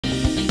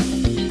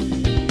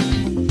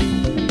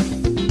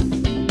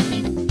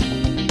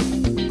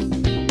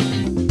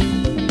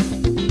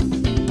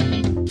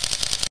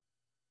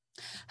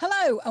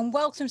Hello and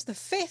welcome to the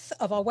fifth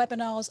of our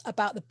webinars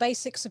about the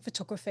basics of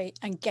photography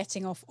and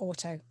getting off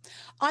auto.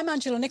 I'm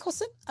Angela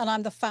Nicholson and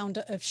I'm the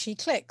founder of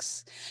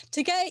SheClicks.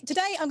 Today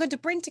I'm going to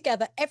bring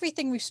together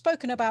everything we've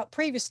spoken about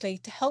previously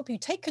to help you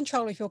take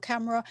control of your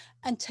camera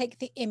and take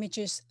the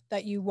images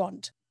that you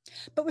want.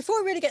 But before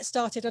we really get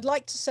started, I'd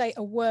like to say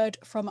a word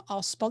from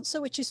our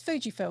sponsor, which is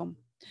Fujifilm.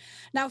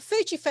 Now,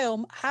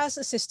 Fujifilm has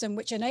a system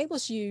which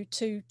enables you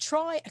to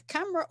try a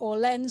camera or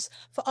lens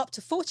for up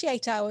to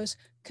 48 hours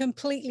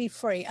completely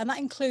free, and that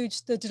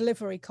includes the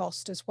delivery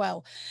cost as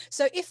well.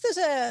 So if there's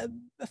a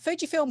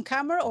Fujifilm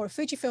camera or a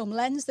Fujifilm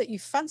lens that you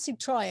fancied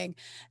trying,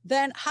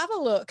 then have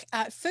a look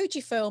at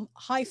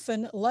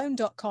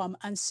fujifilm-loan.com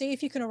and see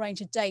if you can arrange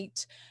a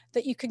date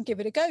that you can give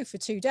it a go for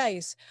 2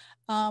 days.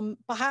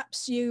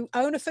 Perhaps you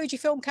own a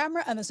Fujifilm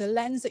camera and there's a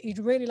lens that you'd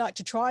really like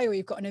to try, or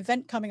you've got an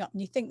event coming up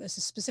and you think there's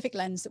a specific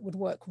lens that would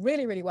work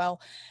really, really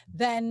well,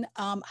 then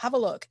have a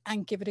look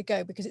and give it a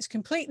go because it's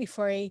completely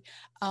free.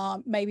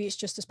 Maybe it's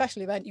just a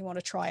special event, you want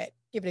to try it,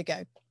 give it a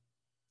go.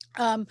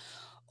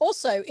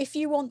 Also, if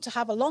you want to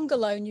have a longer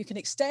loan, you can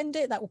extend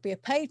it. That will be a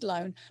paid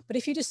loan. But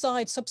if you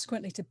decide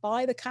subsequently to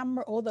buy the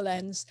camera or the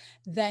lens,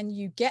 then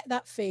you get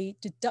that fee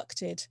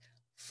deducted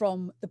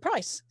from the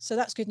price. So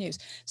that's good news.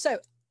 So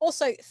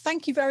also,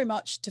 thank you very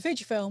much to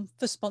Fujifilm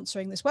for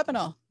sponsoring this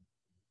webinar.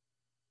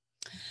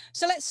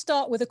 So let's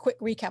start with a quick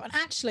recap. And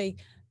actually,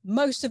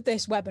 most of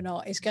this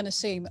webinar is going to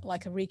seem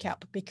like a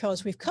recap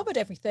because we've covered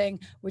everything.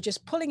 We're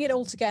just pulling it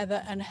all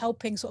together and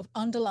helping sort of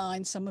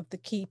underline some of the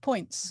key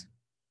points.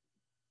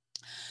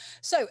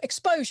 So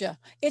exposure,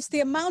 it's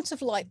the amount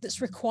of light that's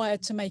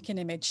required to make an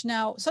image.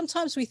 Now,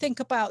 sometimes we think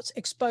about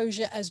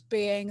exposure as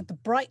being the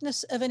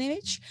brightness of an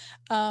image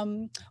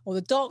or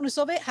the darkness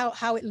of it,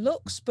 how it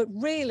looks. But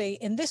really,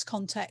 in this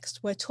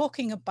context, we're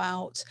talking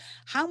about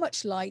how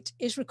much light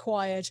is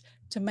required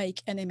to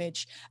make an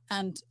image.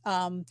 And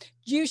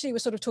usually we're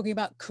sort of talking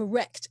about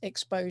correct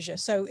exposure.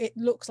 So it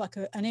looks like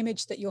an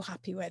image that you're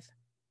happy with.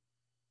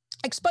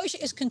 Exposure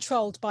is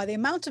controlled by the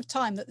amount of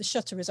time that the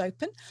shutter is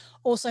open,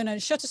 also known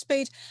as shutter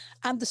speed,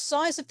 and the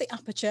size of the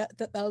aperture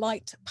that the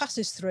light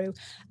passes through,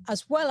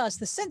 as well as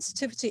the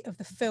sensitivity of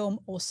the film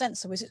or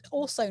sensor, which is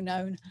also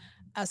known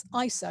as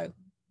ISO.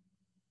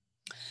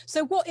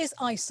 So what is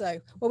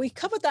ISO? Well, we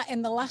covered that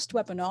in the last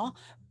webinar,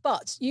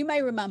 but you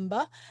may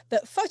remember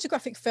that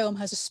photographic film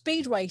has a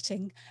speed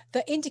rating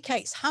that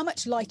indicates how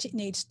much light it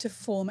needs to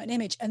form an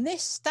image. And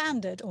this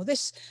standard, or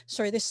this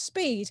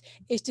speed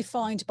is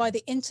defined by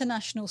the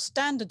International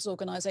Standards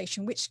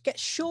Organization, which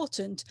gets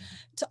shortened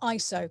to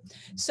ISO.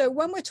 So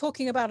when we're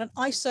talking about an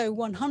ISO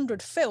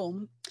 100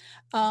 film,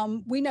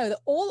 we know that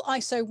all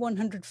ISO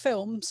 100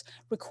 films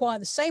require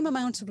the same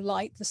amount of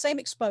light, the same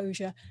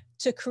exposure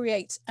to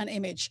create an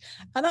image.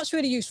 And that's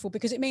really useful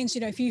because it means,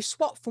 you know, if you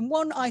swap from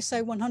one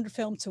ISO 100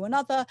 film to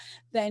another,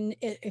 then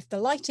if the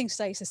lighting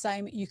stays the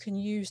same, you can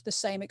use the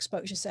same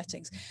exposure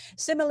settings.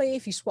 Similarly,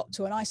 if you swap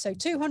to an ISO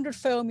 200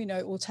 film, you know,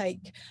 it will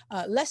take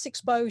less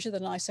exposure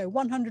than an ISO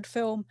 100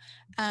 film,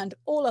 and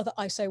all other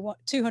ISO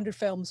 200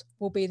 films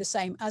will be the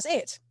same as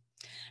it.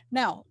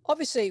 Now,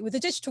 obviously, with a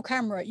digital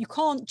camera, you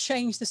can't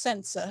change the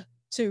sensor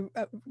to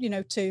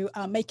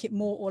make it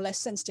more or less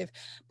sensitive.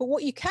 But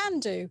what you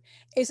can do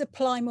is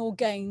apply more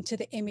gain to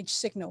the image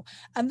signal.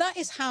 And that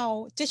is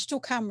how digital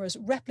cameras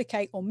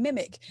replicate or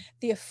mimic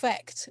the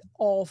effect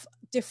of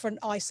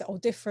different ISO or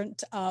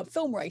different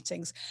film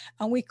ratings.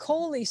 And we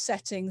call these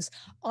settings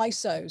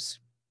ISOs.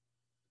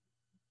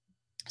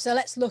 So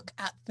let's look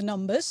at the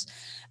numbers.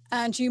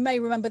 And you may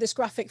remember this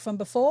graphic from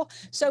before.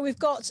 So we've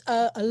got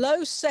a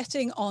low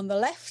setting on the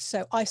left,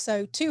 so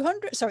ISO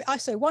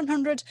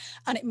 100,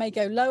 and it may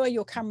go lower.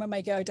 Your camera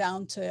may go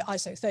down to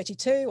ISO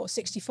 32 or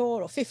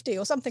 64 or 50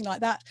 or something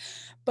like that.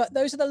 But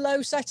those are the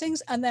low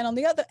settings. And then on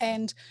the other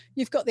end,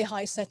 you've got the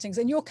high settings,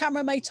 and your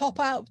camera may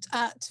top out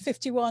at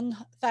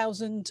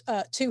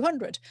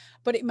 51,200,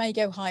 but it may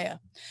go higher.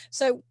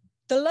 So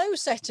the low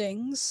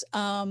settings,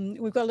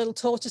 we've got a little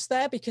tortoise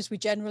there because we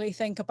generally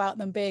think about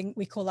them being,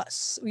 we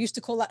used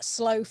to call that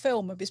slow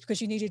film. It's because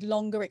you needed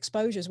longer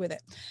exposures with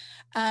it.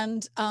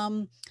 And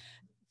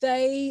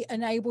they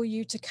enable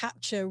you to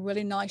capture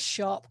really nice,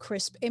 sharp,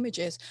 crisp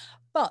images.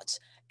 But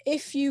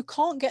if you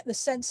can't get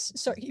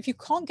if you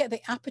can't get the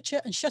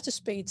aperture and shutter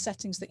speed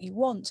settings that you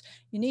want,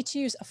 you need to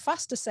use a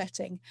faster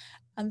setting.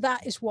 And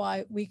that is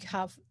why we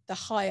have the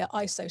higher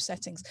ISO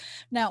settings.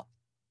 Now,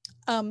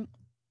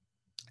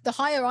 the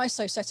higher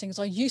ISO settings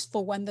are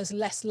useful when there's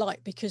less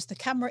light because the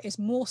camera is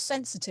more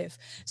sensitive,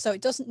 so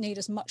it doesn't need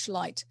as much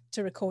light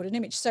to record an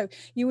image. So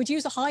you would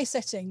use a high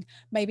setting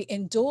maybe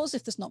indoors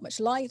if there's not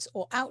much light,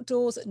 or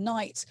outdoors at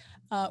night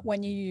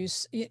when you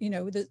use,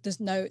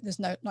 there's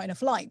not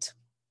enough light.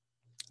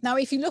 Now,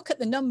 if you look at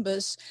the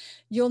numbers,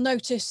 you'll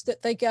notice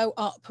that they go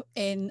up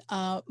in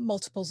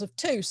multiples of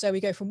 2. So we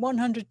go from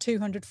 100,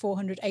 200,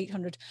 400,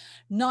 800.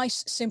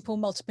 Nice, simple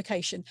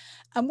multiplication.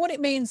 And what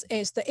it means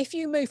is that if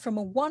you move from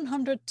a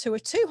 100 to a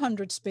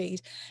 200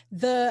 speed,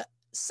 the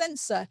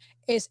sensor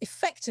is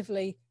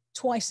effectively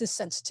twice as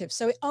sensitive.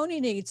 So it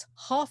only needs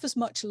half as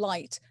much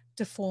light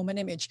to form an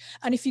image.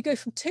 And if you go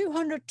from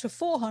 200 to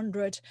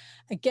 400,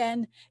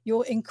 again,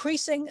 you're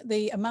increasing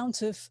the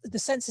amount of the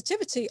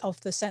sensitivity of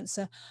the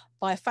sensor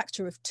by a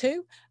factor of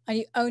 2, and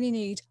you only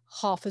need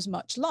half as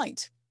much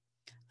light.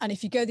 And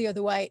if you go the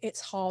other way,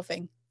 it's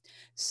halving.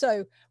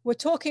 So we're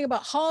talking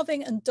about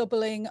halving and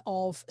doubling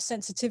of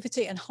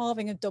sensitivity and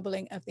halving and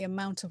doubling of the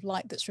amount of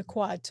light that's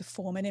required to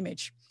form an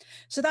image.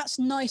 So that's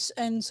nice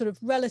and sort of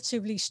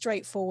relatively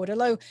straightforward.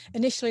 Although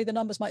initially the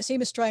numbers might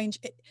seem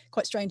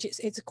quite strange,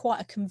 it's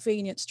quite a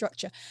convenient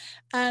structure.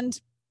 And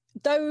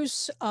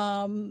those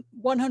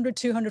 100,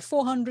 200,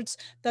 400s,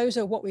 those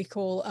are what we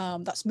call,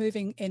 that's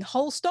moving in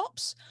whole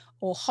stops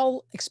or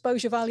whole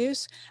exposure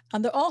values.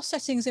 And there are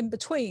settings in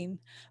between,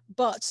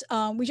 but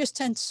we just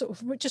tend to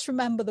sort of just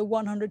remember the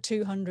 100,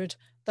 200,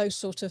 those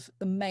sort of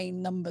the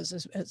main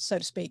numbers, so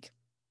to speak.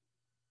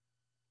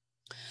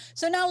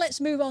 So now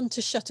let's move on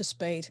to shutter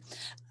speed.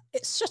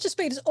 Shutter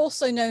speed is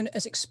also known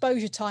as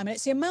exposure time, and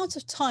it's the amount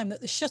of time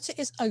that the shutter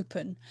is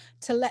open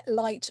to let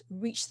light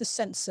reach the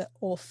sensor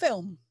or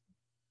film.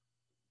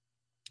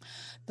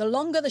 The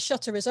longer the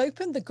shutter is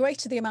open, the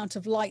greater the amount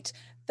of light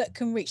that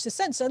can reach the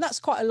sensor. And that's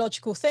quite a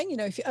logical thing. You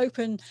know, if you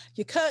open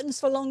your curtains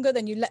for longer,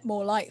 then you let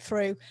more light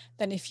through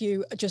than if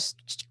you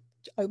just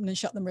open and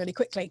shut them really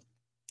quickly.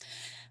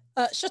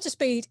 Shutter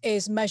speed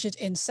is measured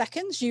in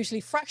seconds, usually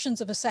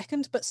fractions of a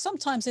second, but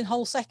sometimes in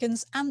whole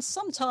seconds, and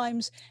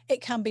sometimes it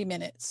can be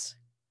minutes.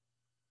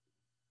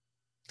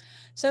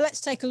 So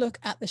let's take a look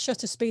at the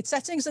shutter speed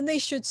settings, and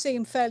these should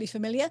seem fairly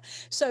familiar.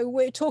 So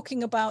we're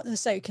talking about,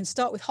 let's say, we can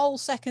start with whole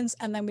seconds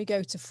and then we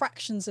go to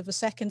fractions of a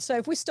second. So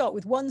if we start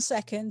with 1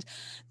 second,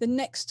 the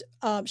next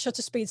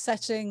shutter speed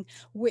setting,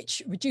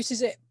 which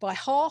reduces it by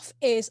half,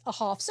 is a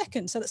half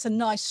second. So that's a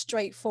nice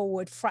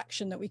straightforward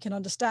fraction that we can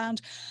understand.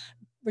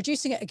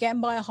 Reducing it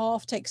again by a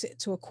half takes it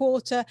to a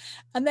quarter,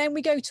 and then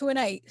we go to an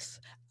eighth,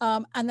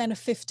 and then a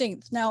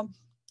 15th. Now,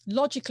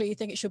 logically, you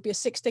think it should be a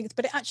 16th,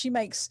 but it actually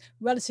makes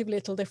relatively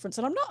little difference.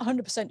 And I'm not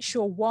 100%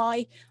 sure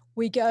why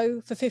we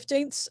go for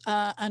 15ths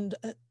and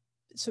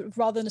sort of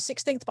rather than a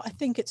 16th, but I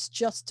think it's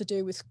just to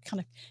do with kind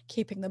of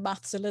keeping the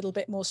maths a little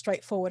bit more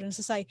straightforward. And as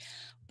I say,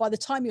 by the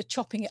time you're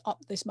chopping it up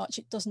this much,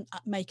 it doesn't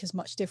make as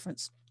much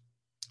difference.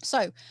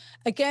 So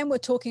again, we're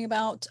talking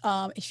about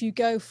we're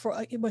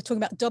talking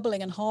about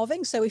doubling and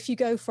halving. So if you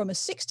go from a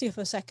 60th of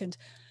a second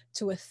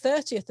to a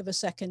 30th of a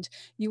second,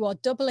 you are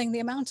doubling the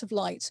amount of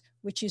light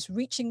which is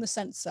reaching the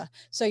sensor.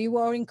 So you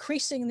are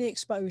increasing the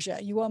exposure.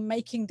 You are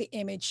making the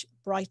image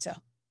brighter.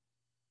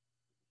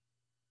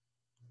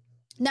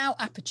 Now,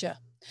 aperture.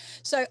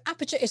 So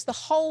aperture is the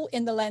hole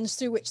in the lens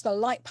through which the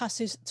light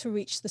passes to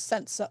reach the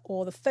sensor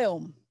or the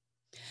film.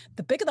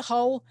 The bigger the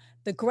hole,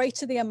 the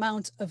greater the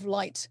amount of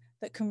light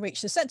that can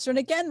reach the sensor. And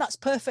again, that's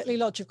perfectly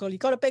logical. You've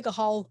got a bigger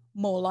hole,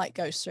 more light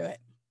goes through it.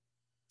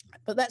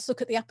 But let's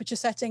look at the aperture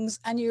settings,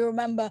 and you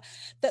remember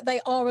that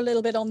they are a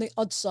little bit on the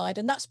odd side.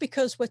 And that's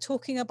because we're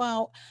talking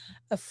about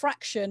a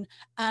fraction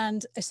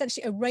and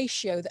essentially a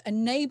ratio that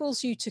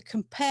enables you to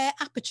compare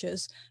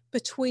apertures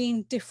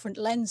between different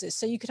lenses.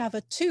 So you could have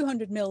a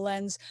 200mm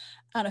lens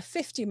and a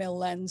 50mm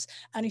lens,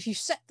 and if you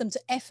set them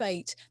to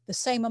f8, the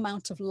same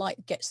amount of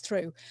light gets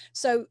through.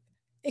 So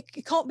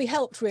it can't be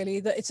helped,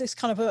 really, that it's this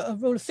kind of a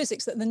rule of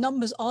physics that the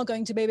numbers are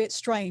going to be a bit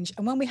strange.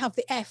 And when we have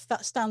the F,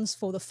 that stands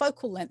for the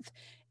focal length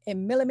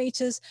in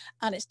millimeters,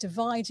 and it's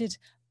divided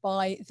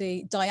by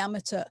the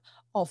diameter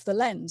of the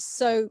lens.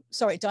 So,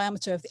 sorry,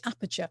 diameter of the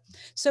aperture.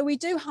 So we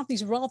do have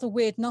these rather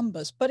weird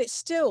numbers, but it's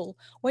still,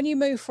 when you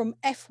move from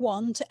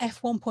f1 to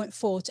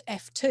f1.4 to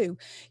f2,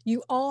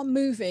 you are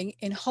moving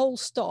in whole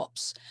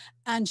stops,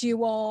 and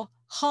you are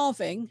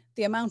halving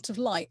the amount of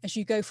light as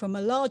you go from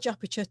a large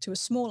aperture to a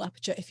small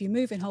aperture. If you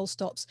move in whole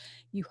stops,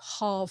 you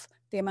halve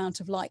the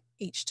amount of light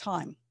each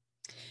time.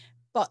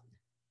 But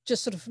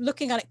just sort of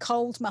looking at it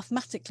cold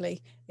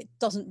mathematically, it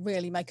doesn't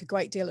really make a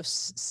great deal of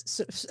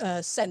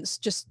sense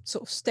just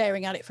sort of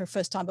staring at it for the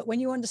first time. But when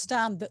you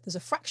understand that there's a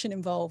fraction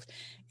involved,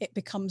 it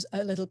becomes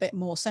a little bit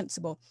more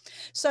sensible.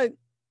 So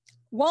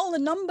while the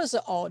numbers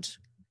are odd,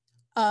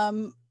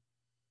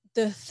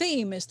 the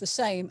theme is the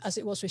same as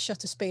it was with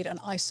shutter speed and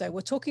ISO.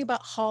 We're talking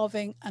about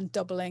halving and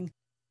doubling.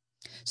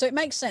 So it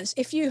makes sense.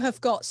 If you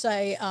have got,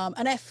 say,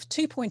 an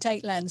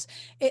f2.8 lens,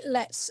 it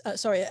lets,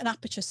 an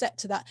aperture set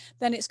to that,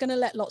 then it's going to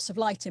let lots of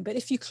light in. But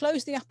if you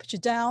close the aperture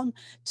down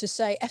to,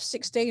 say,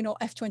 f16 or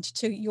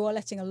f22, you are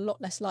letting a lot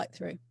less light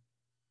through.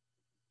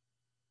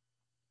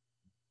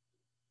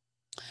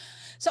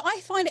 So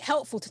I find it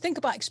helpful to think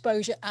about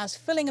exposure as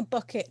filling a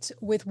bucket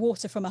with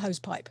water from a hose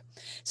pipe.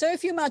 So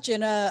if you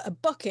imagine a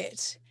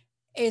bucket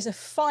is a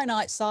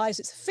finite size,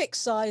 it's a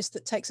fixed size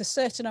that takes a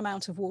certain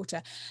amount of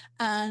water,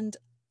 and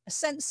a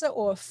sensor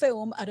or a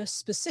film at a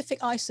specific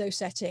ISO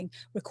setting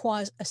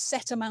requires a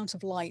set amount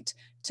of light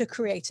to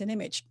create an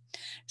image.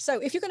 So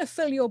if you're going to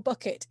fill your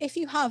bucket, if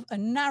you have a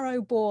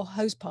narrow bore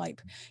hose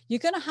pipe, you're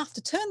going to have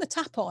to turn the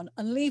tap on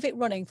and leave it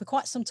running for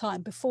quite some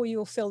time before you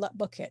will fill that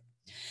bucket.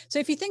 So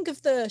if you think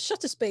of the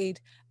shutter speed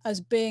as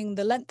being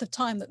the length of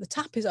time that the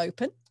tap is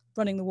open,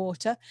 running the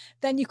water,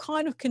 then you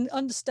kind of can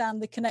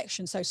understand the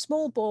connection. So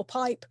small bore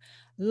pipe,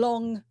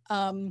 long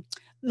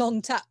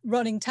tap,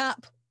 running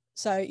tap.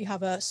 So you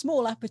have a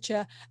small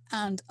aperture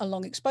and a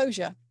long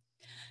exposure.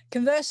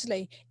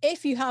 Conversely,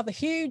 if you have a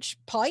huge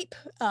pipe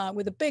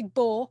with a big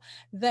bore,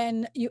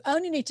 then you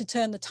only need to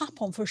turn the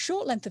tap on for a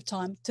short length of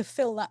time to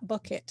fill that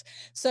bucket.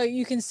 So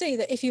you can see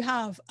that if you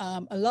have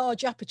a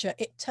large aperture,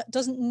 it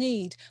doesn't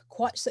need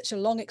quite such a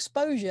long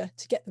exposure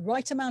to get the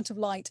right amount of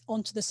light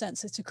onto the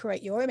sensor to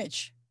create your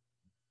image.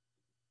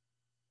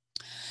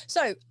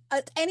 So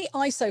at any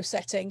ISO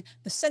setting,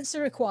 the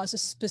sensor requires a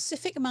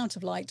specific amount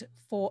of light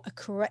for a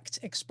correct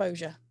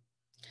exposure.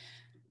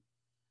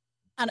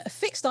 And at a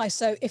fixed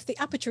ISO, if the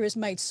aperture is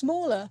made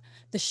smaller,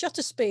 the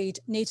shutter speed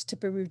needs to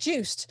be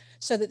reduced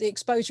so that the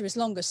exposure is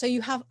longer. So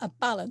you have a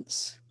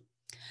balance.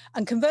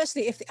 And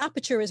conversely, if the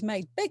aperture is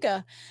made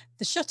bigger,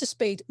 the shutter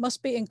speed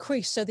must be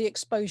increased so the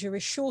exposure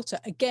is shorter.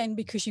 Again,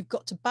 because you've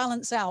got to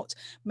balance out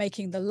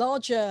making the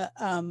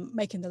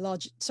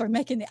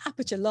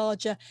aperture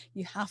larger,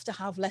 you have to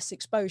have less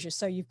exposure.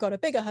 So you've got a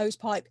bigger hose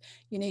pipe,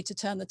 you need to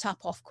turn the tap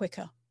off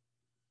quicker.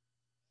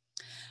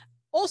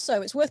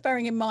 Also, it's worth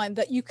bearing in mind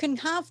that you can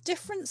have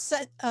different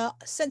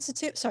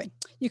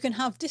you can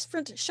have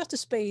different shutter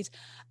speed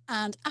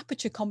and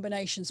aperture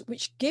combinations,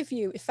 which give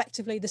you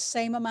effectively the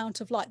same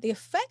amount of light. The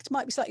effect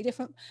might be slightly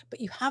different,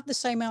 but you have the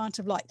same amount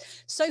of light.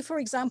 So for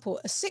example,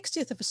 a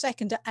 60th of a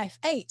second at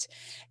f8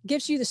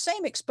 gives you the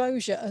same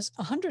exposure as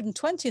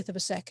 120th of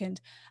a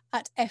second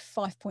at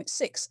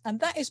f5.6. And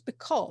that is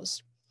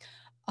because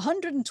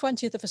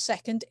 120th of a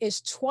second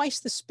is twice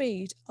the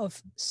speed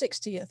of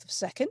 60th of a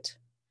second.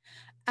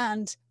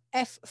 And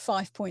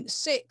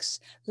f5.6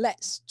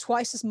 lets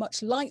twice as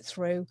much light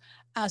through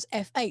as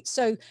f8.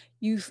 So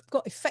you've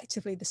got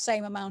effectively the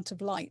same amount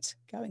of light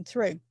going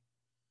through.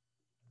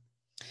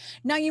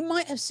 Now, you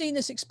might have seen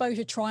this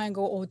exposure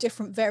triangle or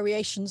different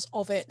variations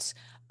of it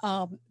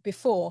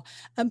before.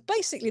 And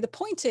basically, the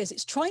point is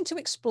it's trying to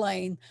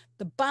explain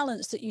the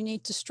balance that you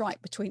need to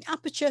strike between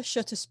aperture,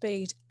 shutter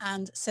speed,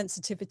 and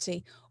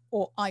sensitivity,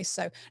 or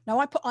ISO. Now,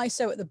 I put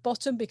ISO at the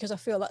bottom because I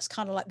feel that's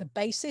kind of like the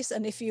basis.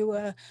 And if you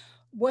were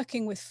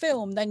working with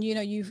film, then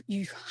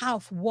you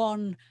have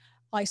one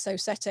ISO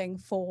setting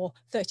for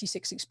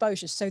 36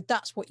 exposures. So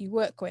that's what you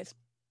work with.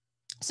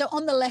 So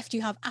on the left,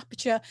 you have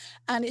aperture,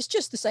 and it's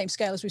just the same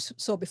scale as we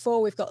saw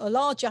before. We've got a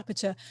large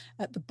aperture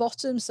at the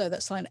bottom. So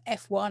that's like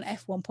f1,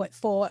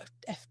 f1.4,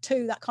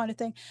 f2, that kind of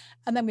thing.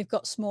 And then we've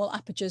got small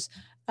apertures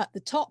at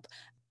the top.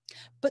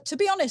 But to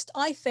be honest,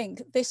 I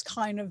think this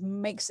kind of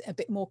makes it a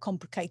bit more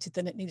complicated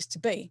than it needs to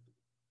be.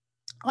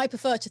 I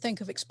prefer to think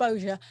of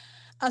exposure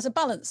as a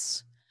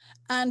balance.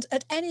 And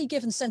at any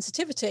given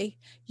sensitivity,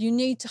 you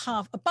need to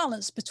have a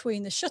balance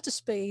between the shutter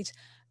speed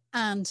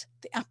and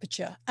the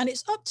aperture. And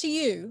it's up to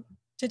you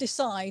to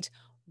decide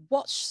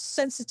what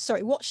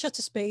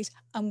shutter speed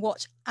and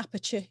what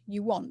aperture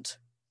you want.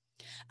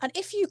 And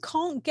if you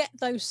can't get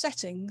those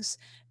settings,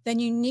 then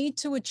you need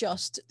to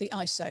adjust the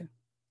ISO.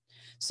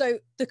 So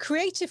the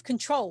creative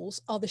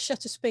controls are the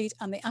shutter speed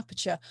and the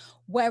aperture,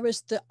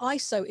 whereas the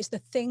ISO is the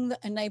thing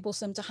that enables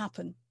them to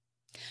happen.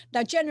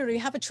 Now, generally, we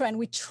have a trend.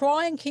 We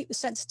try and keep the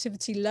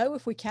sensitivity low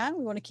if we can.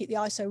 We want to keep the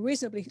ISO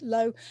reasonably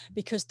low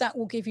because that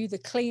will give you the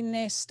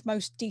cleanest,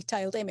 most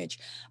detailed image.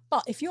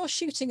 But if you're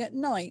shooting at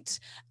night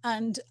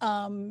and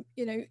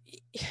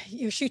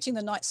you're shooting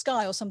the night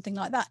sky or something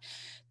like that,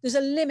 there's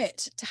a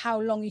limit to how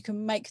long you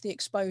can make the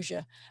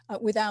exposure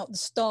without the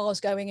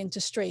stars going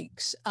into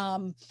streaks.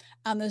 And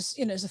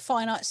there's a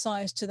finite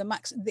size to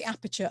the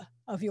aperture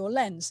of your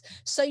lens.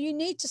 So you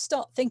need to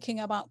start thinking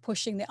about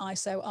pushing the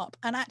ISO up.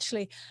 And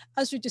actually,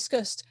 as we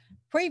discussed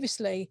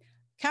previously,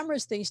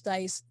 cameras these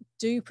days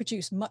do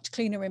produce much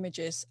cleaner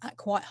images at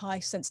quite high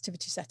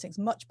sensitivity settings,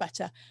 much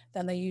better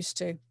than they used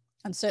to,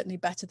 and certainly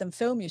better than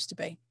film used to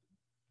be.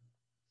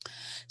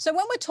 So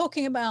when we're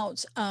talking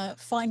about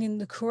finding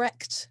the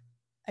correct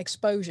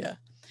exposure,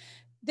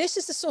 this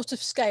is the sort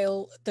of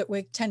scale that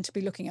we tend to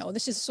be looking at, or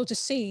this is the sort of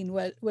scene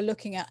we're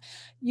looking at.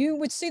 You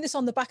would see this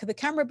on the back of the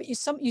camera, but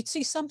you'd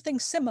see something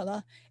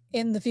similar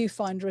in the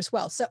viewfinder as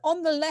well. So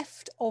on the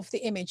left of the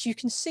image, you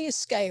can see a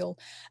scale,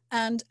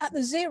 and at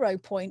the 0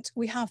 point,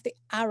 we have the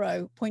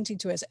arrow pointing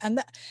to us, and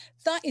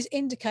that is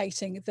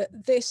indicating that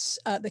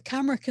the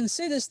camera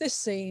considers this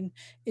scene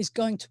is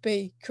going to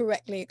be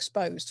correctly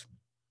exposed.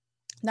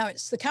 Now,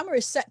 the camera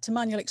is set to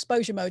manual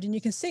exposure mode, and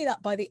you can see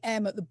that by the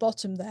M at the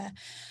bottom there.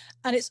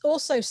 And it's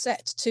also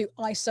set to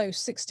ISO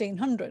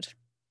 1600.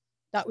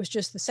 That was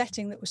just the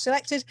setting that was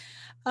selected.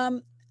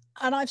 And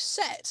I've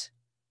set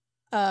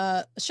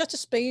a shutter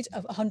speed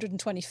of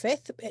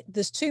 125th.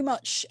 There's too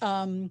much,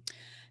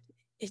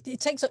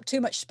 it takes up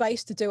too much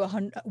space to do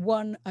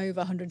 1 over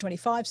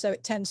 125. So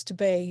it tends to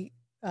be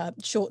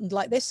shortened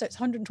like this. So it's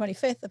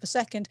 125th of a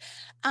second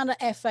and at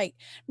f8.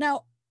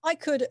 Now, I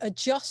could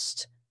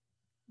adjust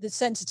the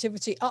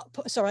sensitivity up,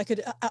 I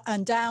could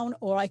and down,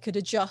 or I could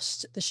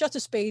adjust the shutter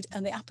speed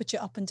and the aperture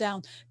up and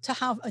down to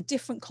have a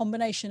different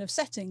combination of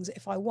settings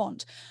if I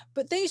want.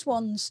 But these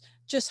ones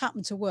just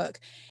happen to work.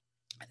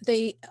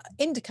 the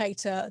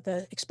indicator,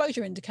 the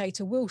exposure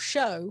indicator, will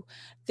show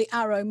the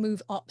arrow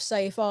move up.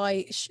 Say if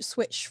I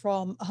switch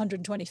from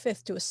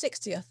 125th to a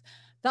 60th,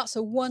 that's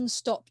a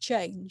one-stop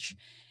change.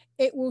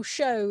 It will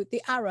show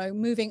the arrow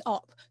moving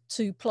up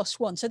to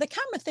 +1. So the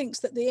camera thinks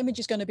that the image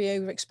is going to be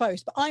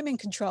overexposed, but I'm in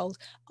control.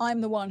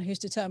 I'm the one who's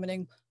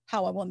determining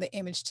how I want the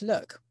image to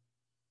look.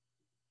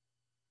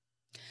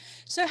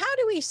 So how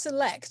do we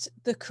select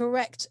the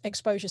correct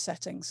exposure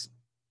settings?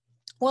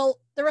 Well,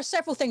 there are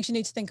several things you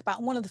need to think about.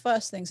 And one of the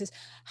first things is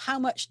how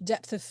much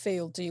depth of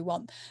field do you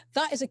want?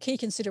 That is a key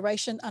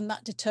consideration, and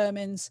that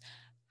determines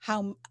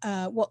how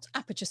what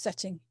aperture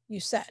setting you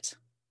set.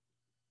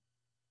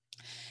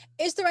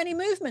 Is there any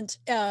movement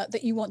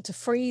that you want to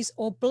freeze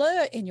or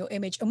blur in your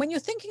image? And when you're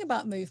thinking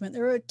about movement,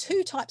 there are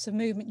two types of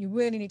movement you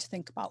really need to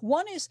think about.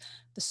 One is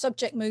the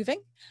subject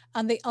moving,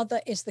 and the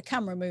other is the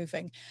camera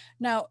moving.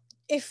 Now,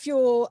 if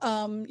your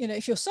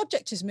if your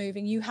subject is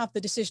moving, you have the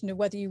decision of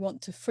whether you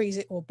want to freeze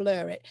it or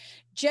blur it.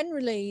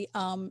 Generally,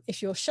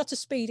 if your shutter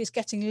speed is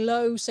getting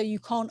low, so you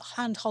can't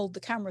handhold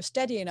the camera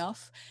steady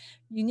enough,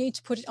 you need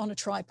to put it on a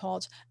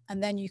tripod,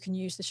 and then you can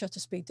use the shutter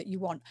speed that you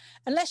want.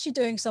 Unless you're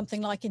doing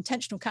something like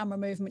intentional camera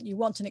movement, you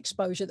want an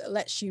exposure that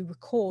lets you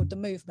record the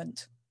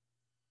movement.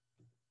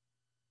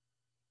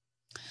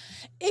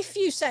 If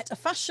you set a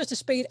fast shutter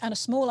speed and a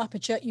small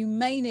aperture, you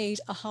may need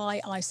a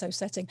high ISO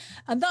setting,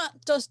 and that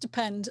does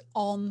depend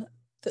on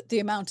the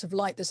amount of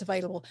light that's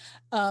available.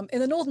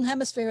 In the Northern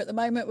Hemisphere at the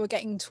moment, we're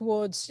getting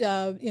towards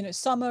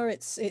summer.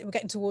 We're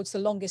getting towards the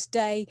longest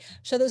day,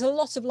 so there's a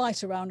lot of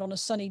light around on a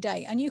sunny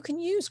day, and you can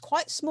use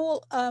quite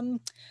small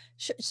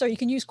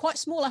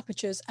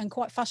apertures and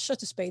quite fast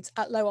shutter speeds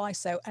at low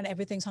ISO, and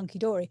everything's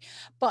hunky-dory.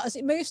 But as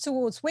it moves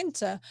towards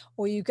winter,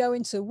 or you go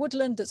into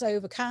woodland that's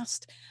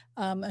overcast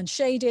and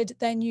shaded,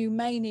 then you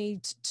may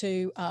need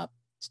to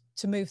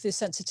move the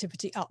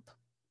sensitivity up.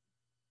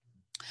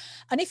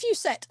 And if you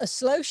set a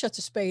slow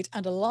shutter speed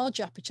and a large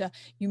aperture,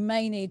 you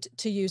may need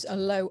to use a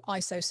low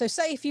ISO. So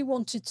say if you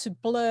wanted to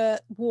blur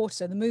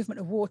water, the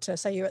movement of water,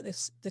 say you're at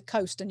the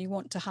coast and you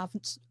want to have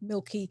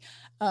milky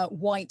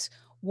white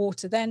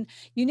water, then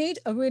you need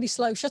a really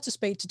slow shutter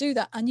speed to do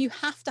that, and you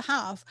have to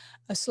have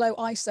a slow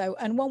ISO.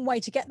 And one way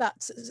to get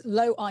that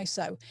low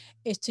ISO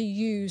is to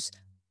use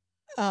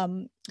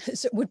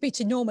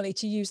normally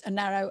to use a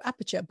narrow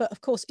aperture. But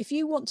of course, if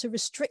you want to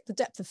restrict the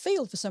depth of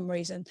field for some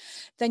reason,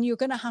 then you're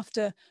going to have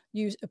to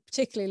use a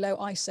particularly low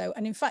ISO.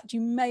 And in fact,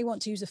 you may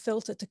want to use a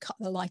filter to cut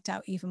the light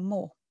out even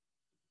more.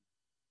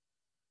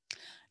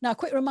 Now, a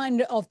quick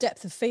reminder of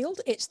depth of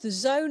field. It's the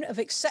zone of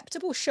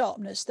acceptable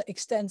sharpness that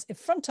extends in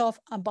front of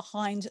and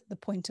behind the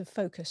point of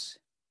focus.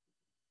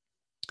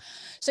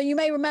 So you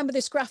may remember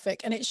this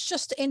graphic, and it's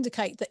just to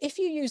indicate that if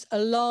you use a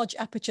large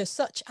aperture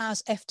such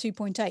as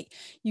f2.8,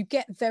 you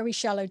get very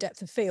shallow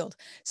depth of field.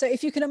 So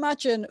if you can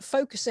imagine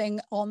focusing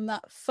on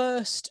that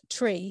first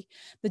tree,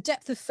 the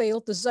depth of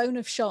field, the zone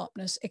of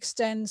sharpness,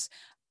 extends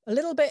a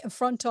little bit in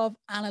front of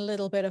and a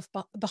little bit of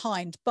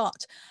behind.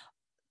 But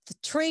the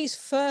trees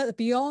further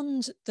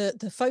beyond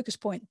the focus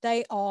point,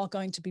 they are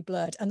going to be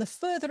blurred. And the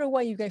further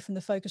away you go from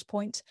the focus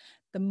point,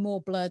 the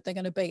more blurred they're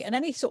going to be. And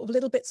any sort of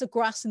little bits of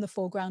grass in the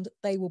foreground,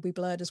 they will be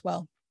blurred as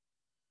well.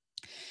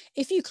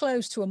 If you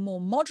close to a more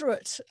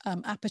moderate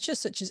aperture,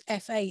 such as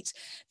f8,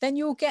 then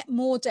you'll get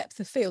more depth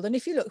of field. And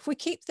if you look, if we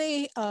keep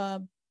the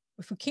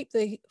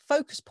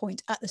focus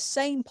point at the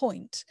same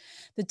point,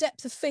 the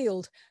depth of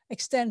field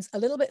extends a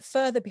little bit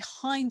further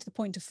behind the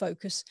point of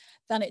focus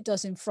than it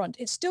does in front.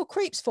 It still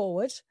creeps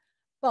forward,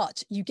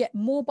 but you get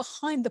more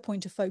behind the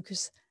point of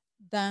focus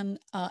than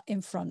in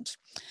front.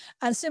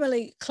 And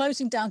similarly,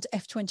 closing down to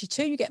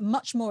f22, you get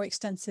much more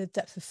extensive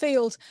depth of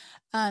field,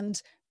 and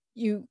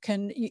you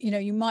can,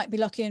 you might be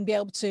lucky and be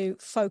able to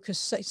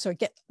focus,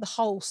 get the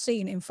whole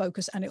scene in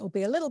focus, and it will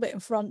be a little bit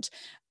in front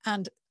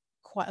and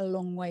quite a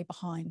long way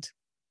behind.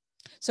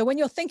 So when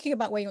you're thinking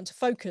about where you want to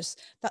focus,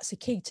 that's a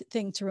key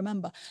thing to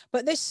remember.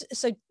 But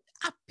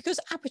because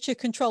aperture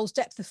controls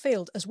depth of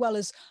field as well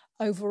as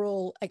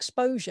overall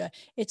exposure,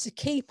 it's a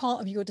key part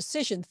of your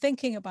decision,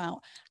 thinking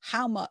about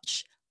how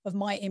much of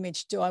my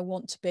image do I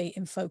want to be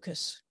in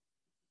focus.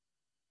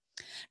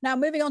 Now,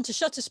 moving on to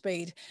shutter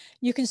speed,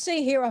 you can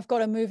see here I've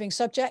got a moving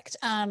subject,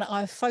 and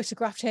I've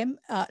photographed him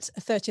at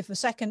a 30th of a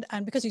second,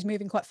 and because he's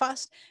moving quite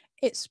fast,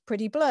 it's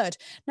pretty blurred.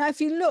 Now,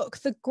 if you look,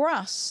 the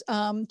grass,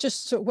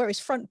 just sort of where his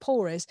front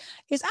paw is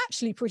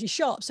actually pretty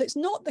sharp. So it's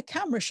not the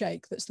camera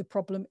shake that's the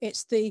problem,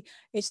 it's the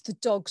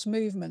dog's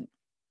movement.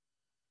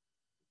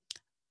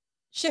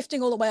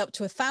 Shifting all the way up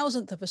to a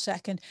 1,000th of a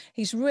second,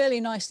 he's really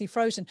nicely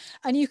frozen.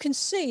 And you can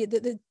see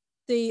that the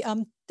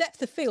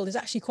depth of field is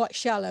actually quite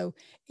shallow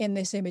in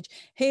this image.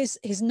 His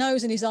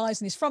nose and his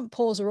eyes and his front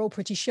paws are all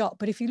pretty sharp,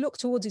 but if you look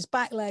towards his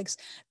back legs,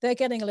 they're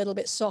getting a little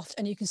bit soft,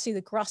 and you can see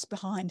the grass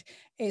behind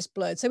is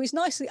blurred. So he's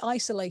nicely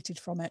isolated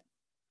from it.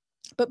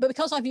 But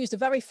because I've used a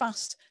very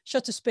fast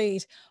shutter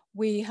speed,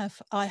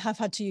 I have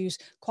had to use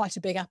quite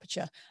a big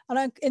aperture.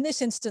 And in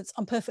this instance,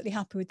 I'm perfectly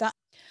happy with that.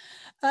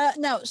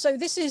 Now, so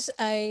this is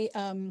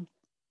an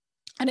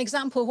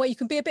example where you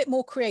can be a bit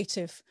more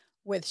creative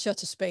with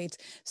shutter speed.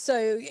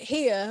 So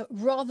here,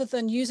 rather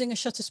than using a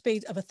shutter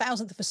speed of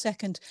 1,000th of a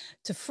second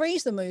to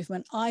freeze the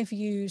movement, I've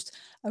used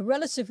a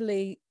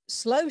relatively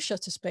slow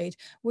shutter speed,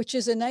 which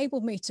has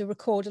enabled me to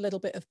record a little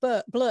bit of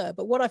blur.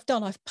 But what I've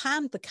done, I've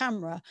panned the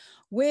camera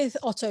with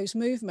Otto's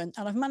movement,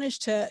 and I've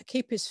managed to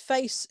keep his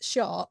face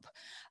sharp.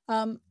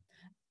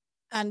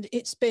 And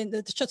it's been,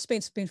 the shutter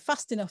speed's been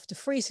fast enough to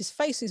freeze his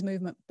face's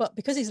movement, but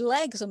because his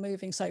legs are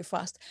moving so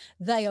fast,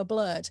 they are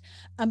blurred.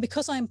 And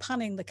because I'm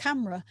panning the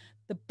camera,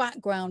 the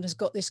background has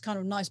got this kind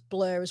of nice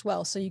blur as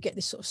well. So you get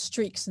this sort of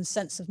streaks and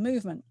sense of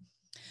movement.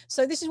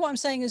 So this is what I'm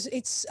saying, is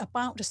it's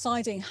about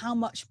deciding how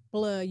much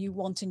blur you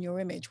want in your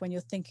image when you're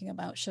thinking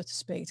about shutter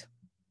speed.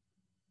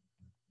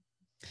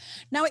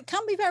 Now, it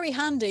can be very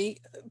handy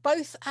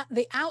both at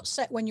the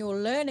outset when you're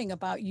learning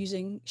about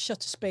using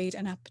shutter speed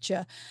and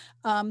aperture,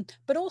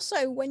 but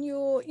also when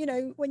you're,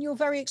 when you're a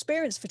very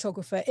experienced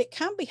photographer, it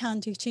can be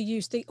handy to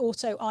use the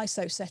auto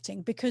ISO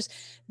setting, because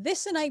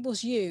this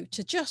enables you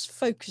to just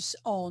focus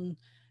on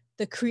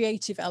the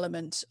creative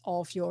element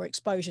of your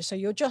exposure. So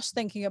you're just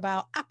thinking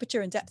about aperture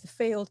and depth of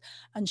field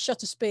and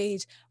shutter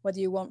speed, whether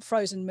you want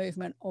frozen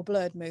movement or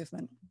blurred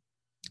movement.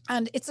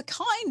 And it's a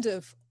kind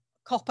of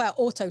cop-out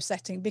auto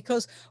setting,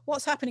 because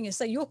what's happening is,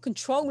 say, you're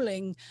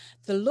controlling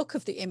the look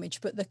of the image,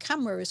 but the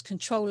camera is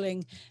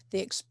controlling the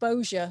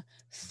exposure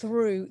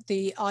through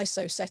the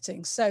ISO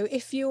settings. So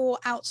if you're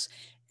out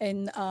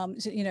in,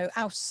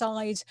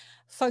 outside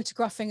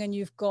photographing, and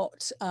you've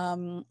got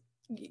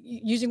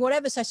using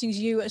whatever settings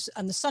you use,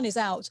 and the sun is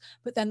out,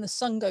 but then the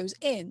sun goes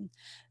in,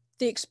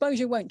 the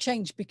exposure won't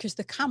change because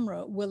the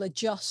camera will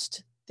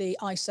adjust the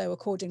ISO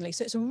accordingly.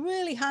 So it's a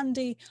really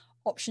handy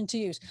option to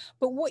use.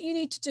 But what you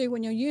need to do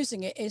when you're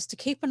using it is to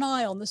keep an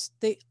eye on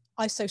the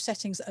ISO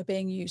settings that are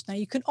being used. Now,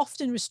 you can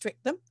often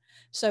restrict them,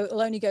 so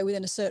it'll only go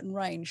within a certain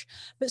range.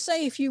 But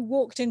say if you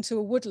walked into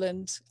a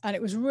woodland and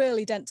it was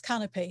really dense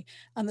canopy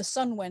and the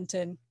sun went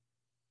in,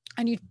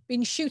 and you've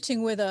been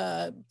shooting with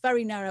a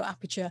very narrow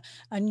aperture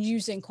and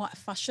using quite a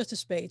fast shutter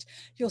speed,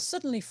 you'll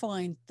suddenly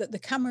find that the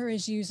camera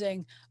is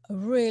using a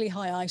really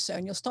high ISO,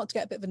 and you'll start to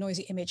get a bit of a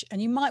noisy image, and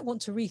you might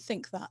want to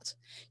rethink that.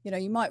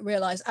 You might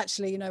realize,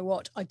 actually, you know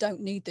what, I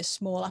don't need this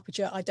small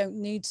aperture. I don't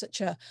need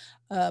such a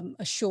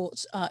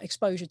short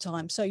exposure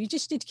time. So you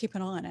just need to keep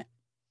an eye on it.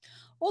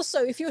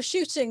 Also, if you're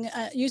shooting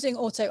using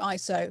auto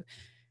ISO,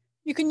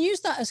 you can use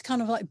that as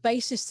kind of like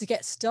basis to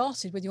get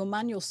started with your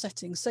manual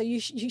settings. So you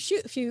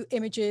shoot a few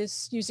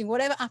images using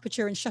whatever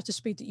aperture and shutter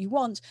speed that you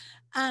want,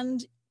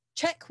 and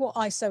check what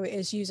ISO it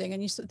is using.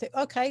 And you sort of think,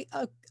 okay,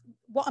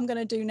 what I'm going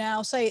to do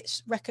now, say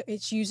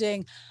it's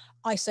using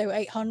ISO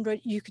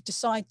 800, you could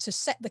decide to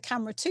set the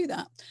camera to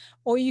that.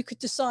 Or you could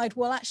decide,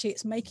 well, actually,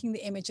 it's making the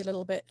image a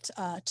little bit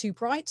too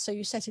bright. So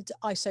you set it to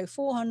ISO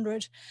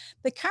 400.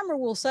 The camera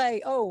will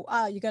say, oh,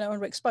 you're going to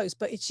underexpose,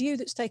 but it's you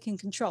that's taking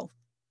control.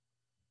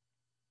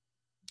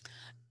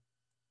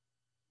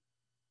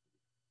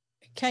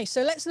 Okay,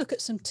 so let's look at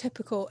some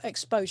typical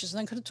exposures, and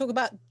I'm going to talk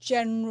about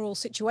general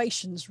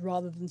situations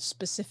rather than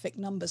specific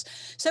numbers.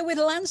 So with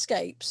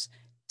landscapes,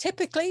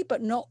 typically,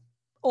 but not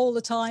all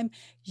the time,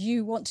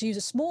 you want to use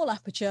a small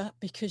aperture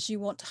because you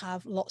want to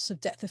have lots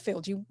of depth of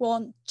field. You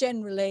want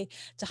generally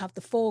to have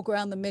the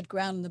foreground, the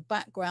midground, and the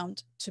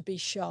background to be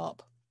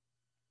sharp.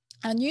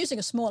 And using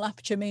a small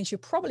aperture means you're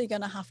probably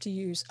going to have to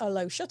use a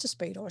low shutter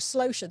speed or a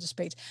slow shutter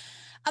speed.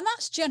 And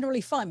that's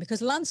generally fine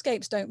because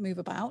landscapes don't move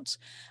about.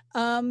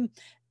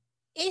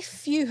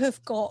 If you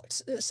have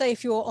got, say,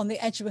 if you're on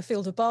the edge of a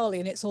field of barley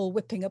and it's all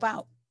whipping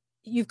about,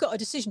 you've got a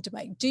decision to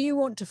make. Do you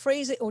want to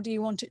freeze it or do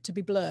you want it to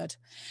be blurred?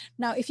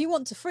 Now, if you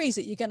want to freeze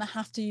it, you're going to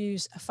have to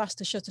use a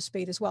faster shutter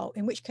speed as well,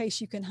 in which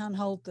case you can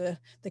handhold the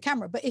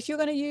camera. But if you're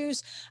going to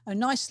use a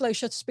nice slow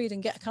shutter speed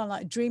and get kind of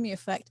like a dreamy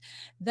effect,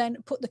 then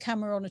put the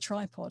camera on a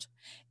tripod.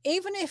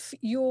 Even if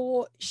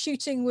you're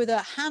shooting with a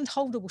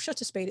hand-holdable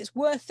shutter speed, it's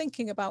worth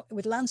thinking about,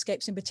 with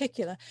landscapes in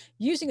particular,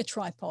 using a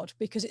tripod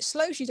because it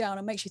slows you down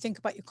and makes you think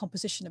about your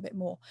composition a bit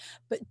more.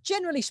 But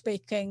generally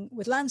speaking,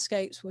 with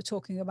landscapes, we're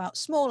talking about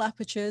small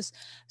apertures,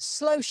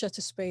 slow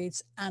shutter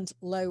speeds, and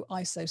low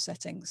ISO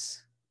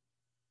settings.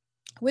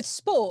 With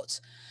sport,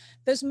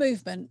 there's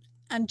movement,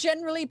 and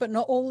generally, but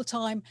not all the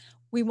time,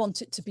 we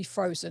want it to be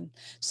frozen.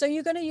 So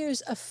you're going to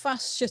use a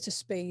fast shutter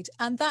speed,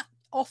 and that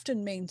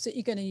often means that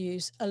you're going to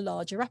use a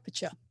larger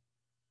aperture.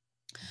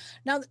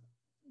 Now,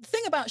 the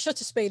thing about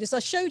shutter speed is I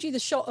showed you the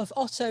shot of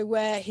Otto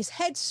where his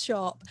head's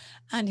sharp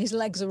and his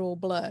legs are all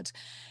blurred.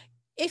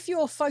 If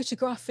you're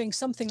photographing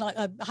something like,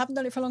 I haven't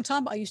done it for a long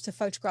time, but I used to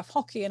photograph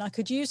hockey, and I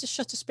could use a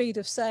shutter speed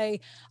of, say,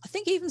 I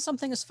think even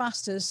something as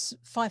fast as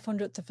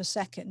 500th of a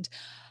second.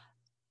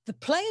 The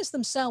players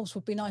themselves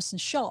would be nice and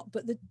sharp,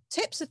 but the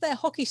tips of their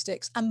hockey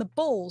sticks and the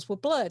balls were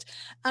blurred.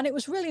 And it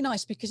was really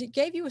nice because it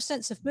gave you a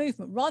sense of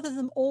movement rather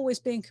than always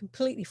being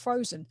completely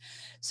frozen.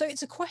 So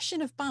it's a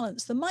question of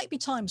balance. There might be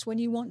times when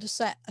you want to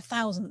set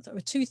 1,000th or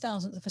a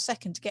 2,000th of a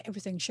second to get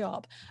everything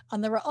sharp.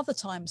 And there are other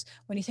times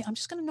when you think, I'm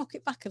just going to knock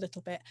it back a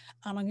little bit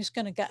and I'm just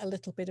going to get a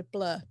little bit of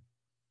blur.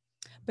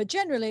 But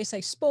generally,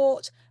 say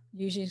sport,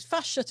 using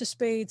fast shutter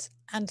speeds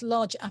and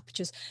large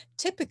apertures.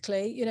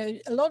 Typically, you know,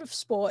 a lot of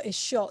sport is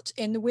shot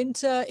in the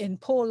winter in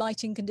poor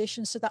lighting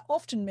conditions. So that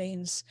often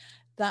means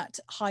that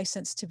high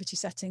sensitivity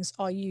settings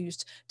are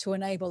used to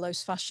enable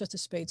those fast shutter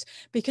speeds,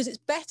 because it's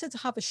better to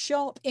have a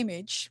sharp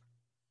image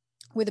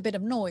with a bit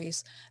of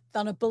noise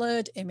than a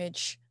blurred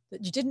image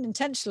that you didn't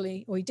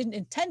intentionally, or you didn't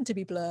intend to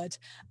be blurred,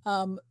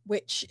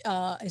 which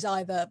is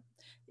either,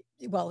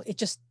 well, it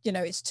just, you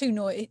know, it's too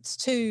noisy, it's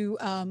too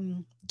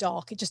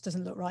dark, it just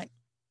doesn't look right.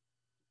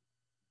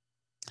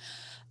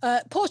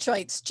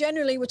 Portraits,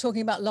 generally we're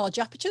talking about large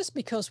apertures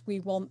because we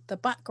want the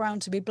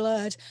background to be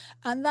blurred,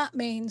 and that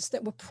means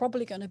that we're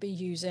probably going to be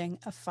using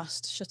a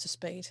fast shutter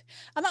speed.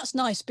 And that's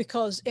nice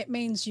because it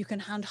means you can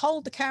hand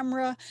hold the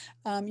camera,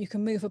 you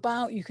can move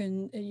about, you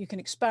can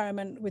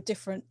experiment with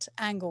different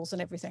angles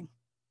and everything.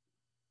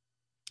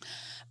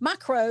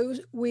 Macro,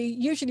 we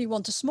usually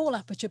want a small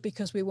aperture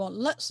because we want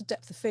lots of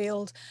depth of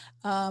field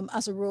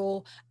as a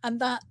rule, and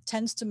that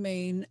tends to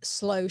mean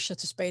slow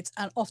shutter speeds.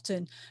 And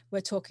often we're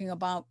talking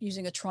about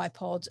using a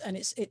tripod, and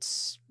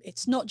it's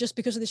not just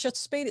because of the shutter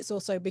speed, it's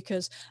also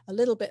because a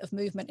little bit of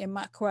movement in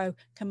macro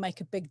can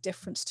make a big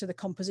difference to the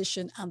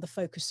composition and the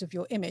focus of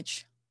your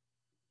image.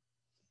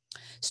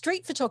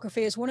 Street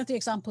photography is one of the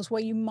examples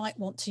where you might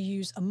want to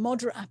use a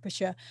moderate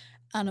aperture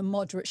and a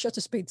moderate shutter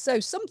speed. So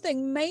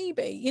something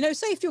maybe, you know,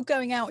 say if you're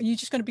going out and you're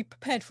just going to be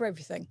prepared for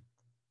everything,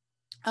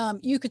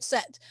 you could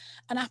set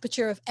an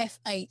aperture of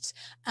f8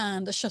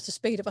 and a shutter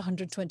speed of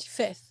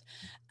 125th.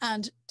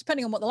 And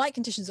depending on what the light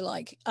conditions are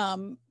like,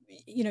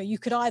 you know, you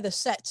could either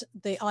set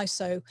the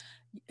ISO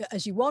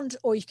as you want,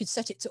 or you could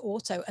set it to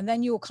auto, and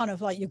then you're kind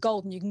of like, you're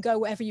golden. You can go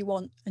wherever you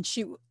want and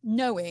shoot,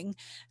 knowing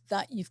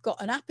that you've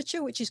got an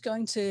aperture which is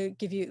going to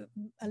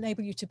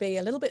enable you to be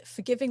a little bit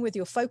forgiving with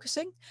your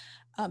focusing.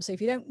 So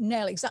if you don't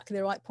nail exactly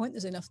the right point,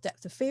 there's enough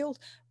depth of field,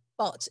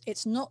 but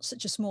it's not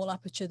such a small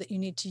aperture that you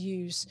need to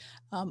use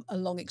a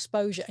long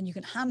exposure, and you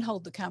can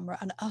handhold the camera.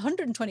 And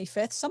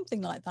 125th,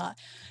 something like that,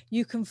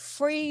 you can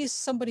freeze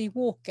somebody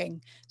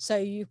walking. So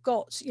you've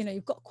got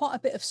quite a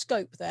bit of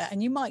scope there,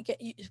 and you might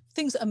get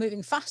things that are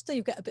moving faster,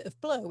 you get a bit of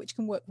blur, which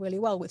can work really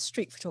well with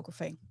street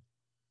photography.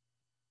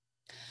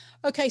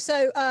 Okay,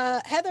 so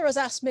Heather has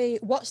asked me,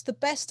 what's the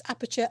best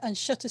aperture and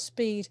shutter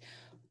speed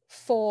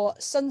for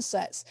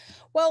sunsets?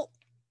 Well,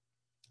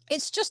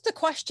 it's just a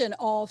question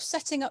of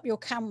setting up your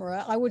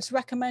camera. I would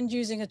recommend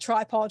using a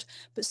tripod,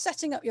 but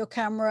setting up your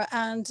camera,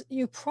 and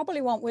you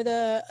probably want with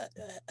a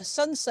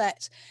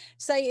sunset,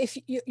 say if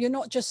you're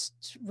not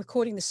just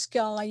recording the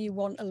sky, you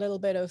want a little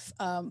bit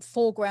of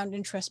foreground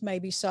interest,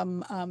 maybe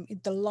some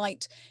the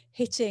light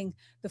hitting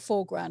the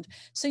foreground.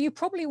 So you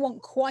probably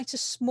want quite a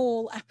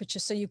small aperture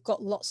so you've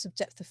got lots of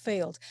depth of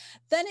field.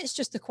 Then it's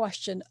just a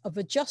question of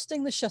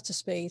adjusting the shutter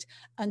speed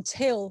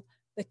until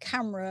the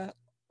camera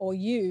or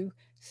you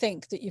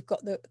think that you've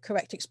got the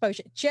correct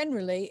exposure.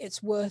 Generally,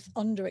 it's worth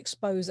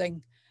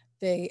underexposing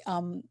the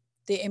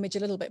image a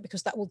little bit,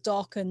 because that will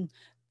darken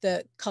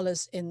the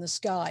colors in the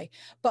sky.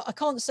 But I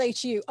can't say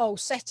to you, oh,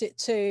 set it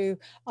to,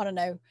 I don't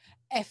know,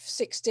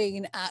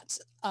 f16 at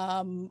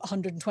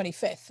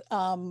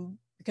 125th,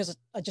 because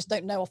I just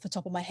don't know off the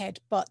top of my head.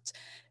 But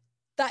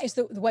that is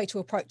the way to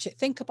approach it.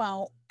 Think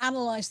about,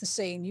 analyze the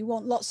scene. You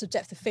want lots of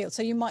depth of field.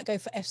 So you might go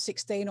for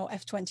f16 or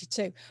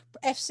f22.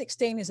 But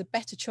f16 is a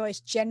better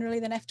choice generally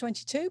than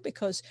f22,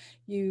 because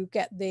you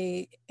get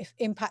the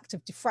impact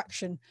of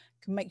diffraction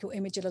can make your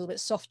image a little bit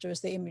softer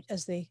as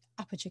the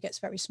aperture gets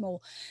very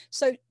small.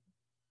 So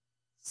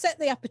set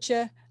the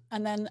aperture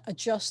and then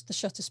adjust the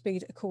shutter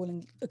speed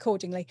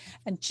accordingly.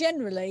 And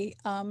generally,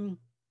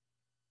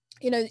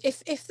 you know,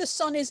 if the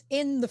sun is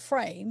in the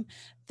frame,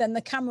 then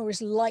the camera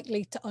is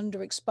likely to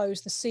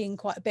underexpose the scene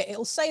quite a bit.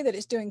 It'll say that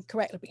it's doing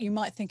correctly, but you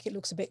might think it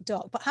looks a bit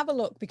dark. But have a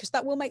look, because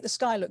that will make the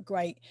sky look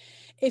great.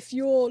 If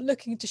you're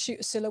looking to shoot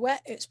a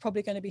silhouette, it's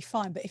probably going to be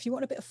fine. But if you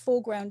want a bit of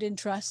foreground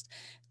interest,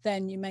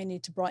 then you may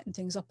need to brighten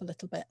things up a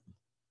little bit.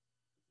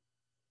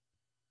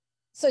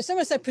 So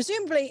someone said,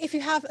 presumably, if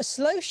you have a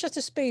slow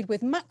shutter speed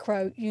with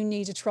macro, you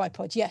need a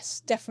tripod.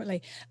 Yes,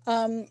 definitely.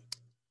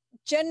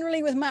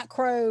 Generally with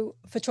macro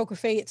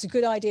photography, it's a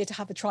good idea to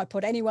have a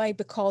tripod anyway,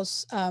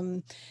 because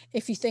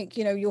if you think,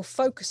 you know, you're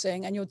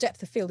focusing and your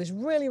depth of field is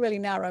really, really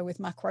narrow with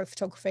macro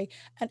photography,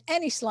 and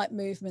any slight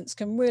movements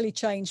can really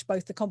change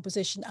both the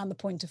composition and the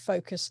point of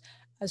focus,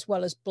 as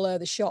well as blur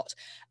the shot.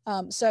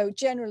 So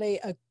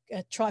generally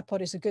a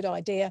tripod is a good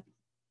idea.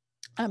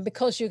 And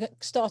because you're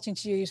starting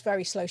to use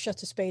very slow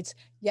shutter speeds,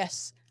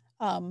 yes,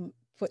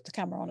 put the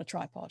camera on a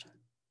tripod.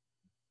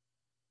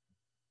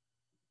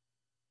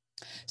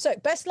 So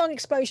best long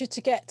exposure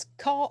to get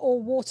car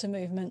or water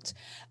movement.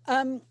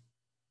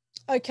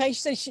 Okay,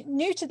 so she's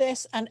new to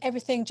this and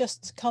everything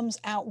just comes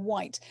out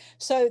white.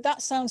 So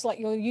that sounds like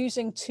you're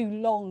using too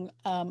long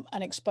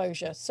an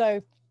exposure.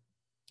 So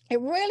it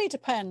really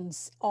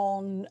depends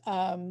on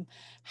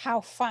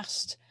how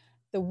fast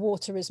the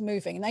water is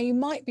moving. Now you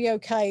might be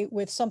okay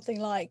with something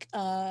like,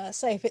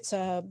 say if it's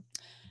a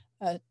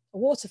a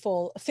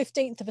waterfall, a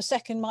 15th of a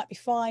second might be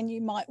fine. You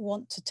might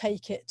want to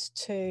take it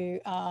to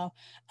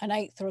an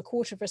eighth or a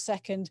quarter of a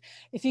second.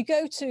 If you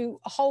go to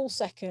a whole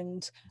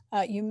second,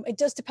 it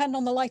does depend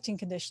on the lighting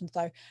conditions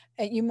though.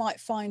 You might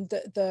find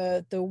that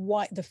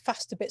the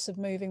faster bits of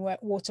moving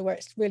water where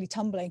it's really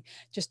tumbling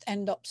just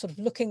end up sort of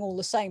looking all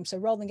the same. So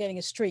rather than getting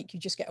a streak, you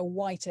just get a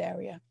white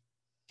area.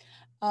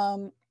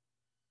 And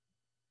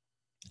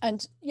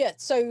yeah,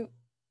 so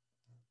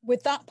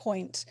with that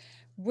point,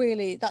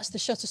 really that's the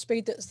shutter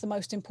speed that's the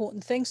most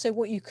important thing. So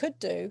what you could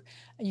do,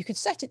 you could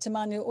set it to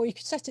manual or you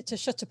could set it to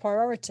shutter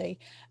priority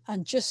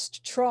and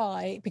just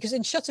try, because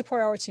in shutter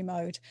priority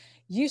mode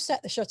you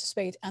set the shutter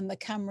speed and the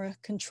camera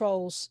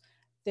controls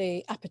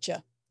the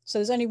aperture, so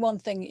there's only one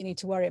thing you need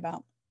to worry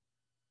about.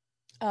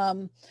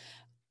 And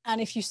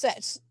if you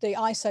set the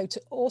ISO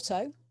to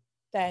auto,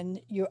 then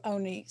you're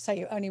only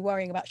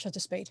worrying about shutter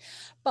speed.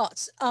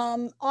 But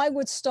I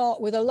would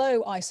start with a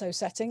low ISO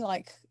setting,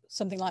 like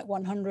something like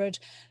 100,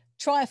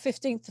 try a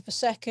 15th of a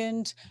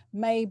second,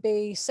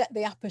 maybe set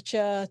the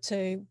aperture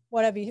to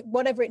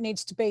whatever it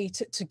needs to be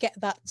to get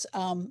that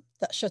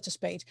that shutter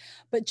speed.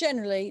 But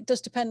generally it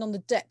does depend on the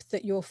depth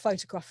that you're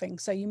photographing.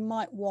 So you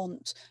might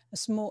want a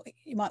small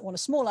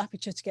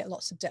aperture to get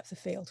lots of depth of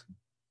field.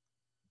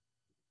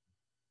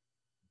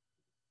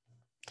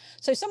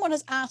 So someone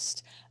has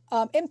asked,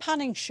 in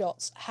panning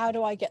shots, how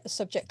do I get the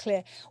subject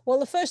clear? Well,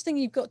 the first thing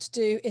you've got to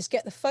do is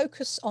get the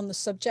focus on the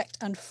subject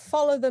and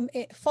follow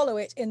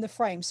it in the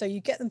frame. So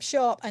you get them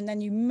sharp and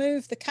then you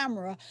move the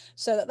camera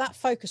so that that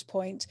focus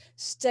point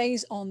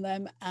stays on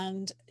them,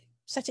 and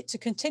set it to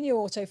continue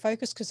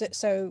autofocus, because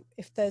so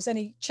if there's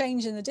any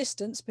change in the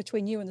distance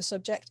between you and the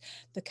subject,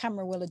 the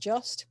camera will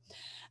adjust.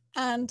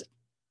 And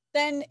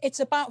then it's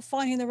about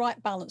finding the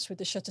right balance with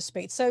the shutter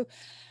speed. So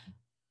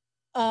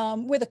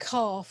with a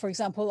car, for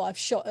example, I've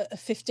shot at a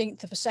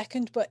 15th of a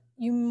second, but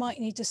you might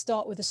need to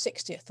start with a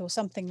 60th or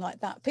something like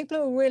that. People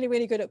who are really,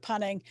 really good at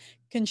panning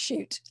can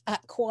shoot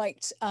at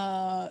quite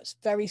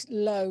very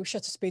low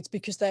shutter speeds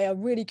because they are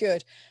really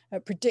good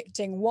at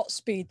predicting what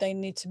speed they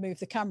need to move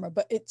the camera.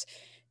 But it's,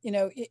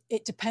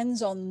 it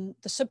depends on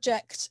the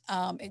subject.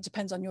 It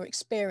depends on your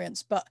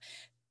experience, but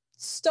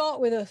start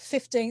with a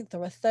 15th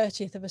or a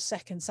 30th of a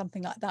second,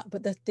 something like that.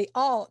 But the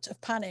art of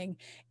panning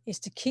is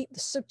to keep the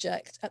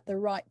subject at the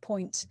right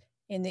point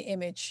in the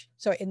image,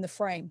 sorry, in the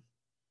frame.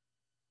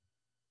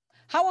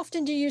 How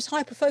often do you use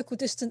hyperfocal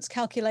distance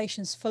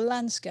calculations for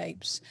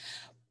landscapes?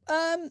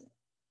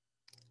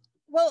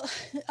 Well,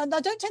 and I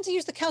don't tend to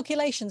use the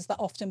calculations that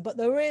often, but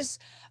there is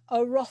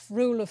a rough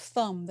rule of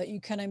thumb that you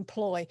can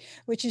employ,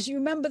 which is, you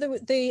remember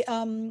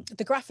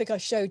the graphic I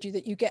showed you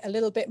that you get a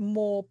little bit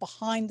more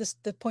behind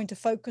the point of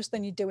focus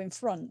than you do in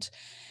front.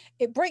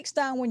 It breaks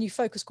down when you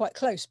focus quite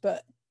close,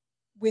 but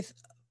with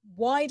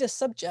wider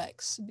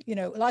subjects,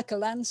 like a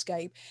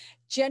landscape,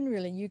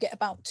 generally you get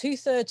about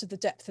 2/3 of the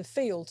depth of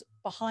field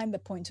behind the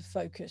point of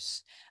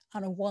focus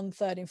and a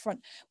 1/3 in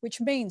front,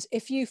 which means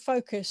if you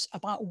focus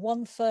about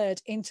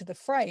 1/3 into the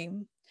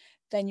frame,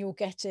 then you're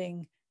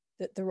getting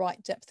the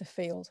right depth of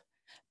field.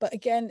 But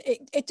again,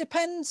 it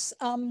depends.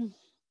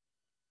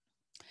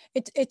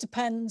 It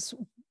depends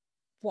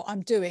what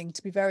I'm doing,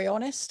 to be very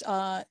honest.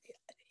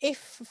 If,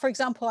 for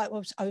example, I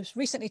was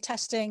recently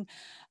testing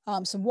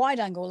some wide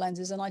angle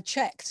lenses, and I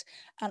checked,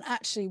 and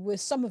actually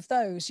with some of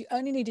those you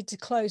only needed to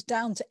close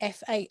down to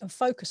f8 and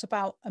focus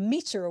about a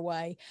meter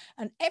away,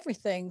 and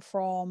everything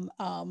from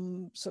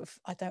sort of,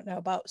 I don't know,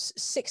 about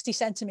 60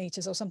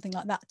 centimeters or something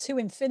like that to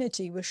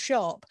infinity was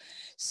sharp.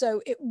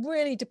 So it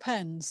really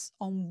depends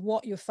on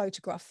what you're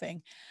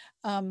photographing.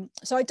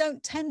 So I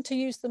don't tend to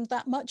use them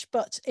that much,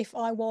 but if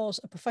I was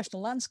a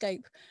professional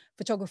landscape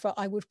photographer,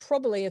 I would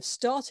probably have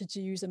started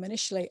to use them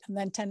initially, and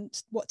then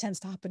what tends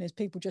to happen is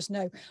people just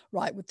know,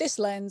 right, with this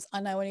lens I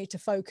know I need to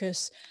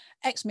focus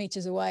X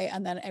meters away,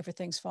 and then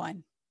everything's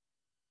fine.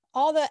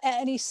 Are there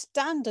any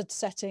standard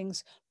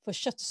settings for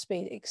shutter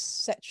speed,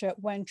 etc.,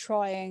 when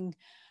trying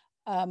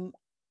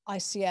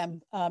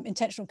ICM,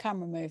 intentional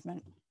camera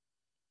movement?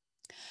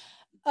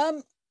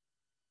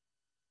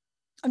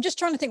 I'm just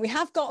trying to think. We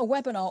have got a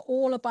webinar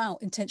all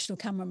about intentional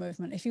camera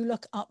movement. If you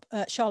look up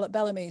Charlotte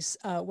Bellamy's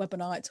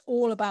webinar, it's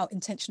all about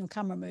intentional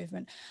camera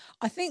movement.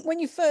 I think when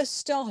you first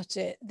start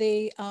it,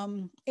 the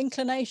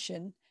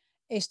inclination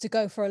is to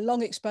go for a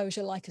long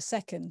exposure like a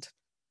second.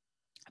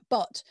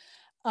 But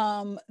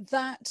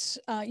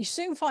you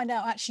soon find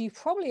out actually you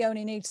probably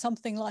only need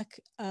something like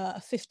a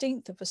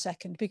 15th of a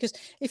second, because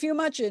if you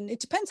imagine, it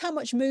depends how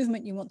much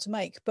movement you want to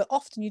make, but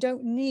often you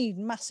don't need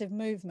massive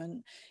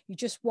movement. You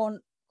just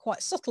want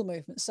quite subtle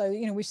movement. So,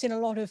 we've seen a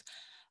lot of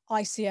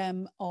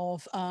ICM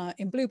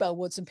in bluebell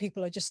woods, and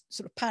people are just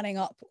sort of panning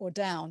up or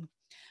down.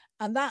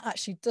 And that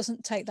actually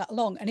doesn't take that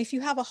long. And if you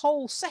have a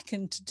whole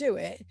second to do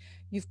it,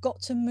 you've got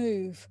to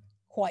move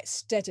quite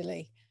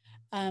steadily.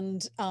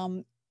 And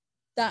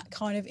that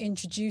kind of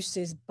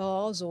introduces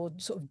bars or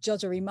sort of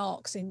juddery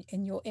marks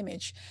in your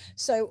image.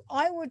 So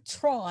I would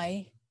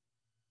try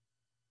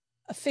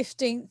a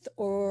 15th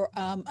or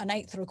an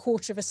 1/8 or a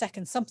 1/4 of a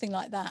second, something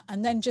like that,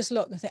 and then just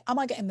look and think, am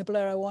I getting the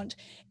blur I want?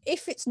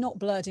 If it's not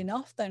blurred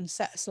enough, then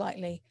set a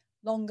slightly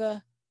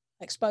longer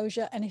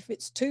exposure, and if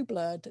it's too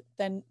blurred,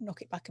 then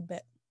knock it back a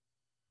bit.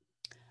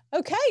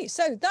 Okay,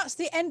 so that's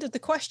the end of the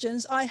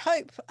questions. I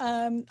hope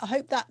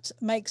that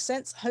makes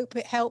sense. I hope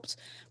it helped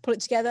pull it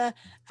together.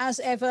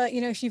 As ever,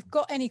 if you've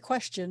got any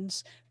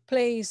questions,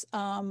 please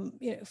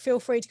feel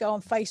free to go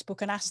on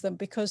Facebook and ask them,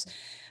 because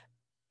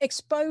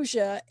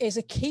exposure is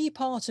a key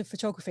part of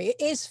photography. It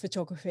is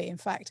photography, in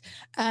fact,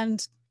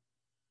 and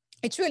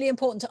it's really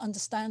important to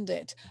understand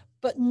it.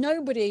 But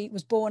nobody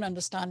was born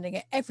understanding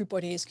it.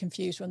 Everybody is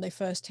confused when they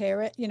first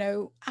hear it.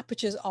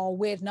 Apertures are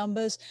weird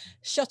numbers,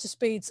 shutter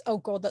speeds, oh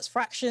God, that's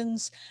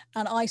fractions,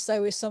 and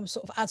ISO is some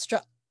sort of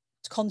abstract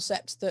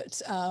concept that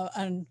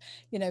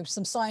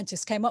some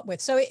scientists came up with.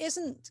 So it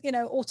isn't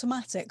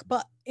automatic,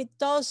 but it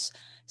does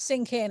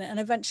sink in, and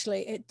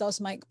eventually it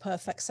does make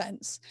perfect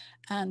sense,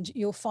 and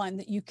you'll find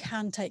that you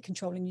can take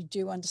control and you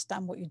do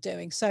understand what you're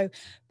doing. So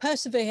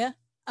persevere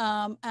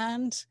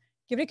and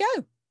give it a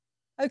go.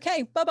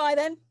 Okay, bye-bye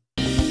then.